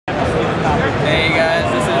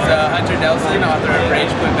Walden, author of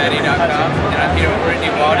RageQuitBetting.com, and I'm here with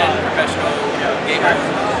Brittney Walden, Professional Gamer,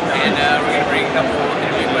 and we're going to bring a couple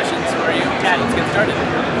interview questions for you. So let's get started.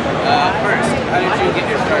 First, how did you get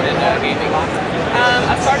your start in gaming?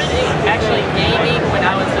 I started actually gaming when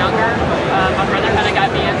I was younger. My brother kind of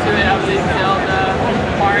got me into it. I was in Zelda,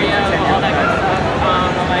 Mario, all that good stuff.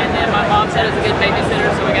 And then my mom said it was a good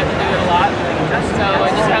babysitter, so we got to do it a lot. So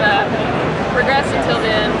it just kind of progressed until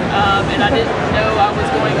then, and I didn't know I was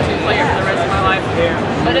going to play it for the rest of my life.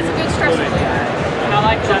 But it's a good stress reliever, and I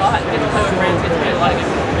like it a lot. Get to play with friends, get to play a lot of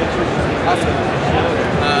good. Awesome.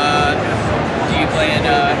 Do you play in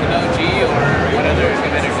MOG or what other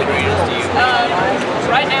competitive arenas do you play?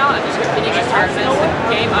 Right now, I'm just competing in tournaments. The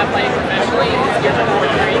game I play professionally is Gears of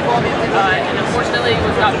War 3, and unfortunately it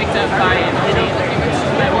was not picked up by any of the viewers.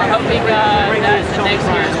 But we're hoping that the next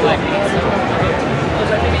Gears will be.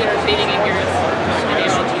 So we're competing in Gears and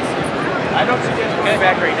MLGs. I don't see it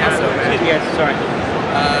back right now. So, yes, sorry.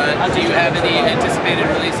 Do you have any anticipated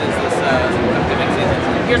releases this upcoming season?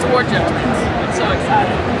 Gears of War Judgments. I'm so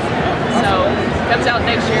excited. So, it comes out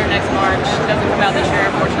next year, next March. Doesn't come out this year,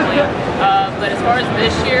 unfortunately. But as far as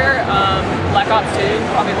this year, Black Ops 2,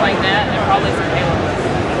 I'll be playing that, and probably some Halo.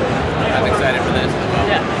 I'm excited for this as well.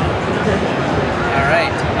 Yeah. All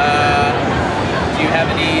right. Do you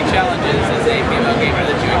have any challenges as a female gamer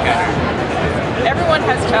that you encounter? Everyone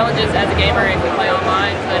has challenges as a gamer if you play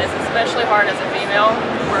online, but it's especially hard as a female.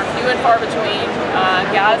 We're few and far between.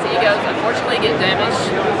 Guys' egos unfortunately get damaged.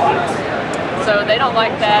 So they don't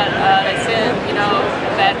like that. They send,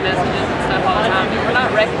 bad messages and stuff all the time. We're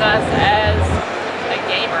not recognized as a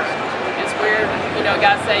gamer. It's weird,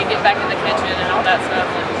 guys say get back in the kitchen and all that stuff.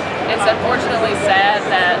 It's unfortunately sad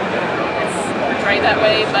that it's portrayed that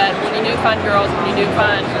way, but when you do find girls, when you do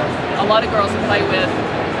find a lot of girls to play with,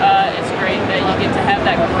 it's great that you get to have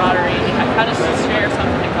that camaraderie and you kind of share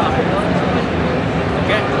something in common.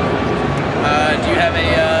 Okay. Do you have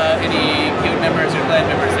any guild members or clan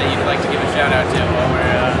members that you'd like to give a shout out to while we're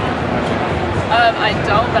watching? I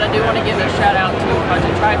don't, but I do want to give a shout out to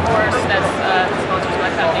Project Triforce. That's sponsors my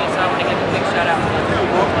company, so I want to give a big shout out to them.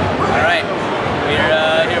 All right.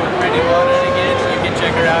 We're here with Brittney Walden again. You can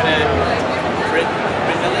check her out at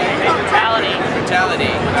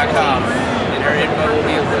Brutality.com, and her info will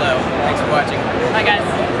be below. Thanks for watching. Bye, guys.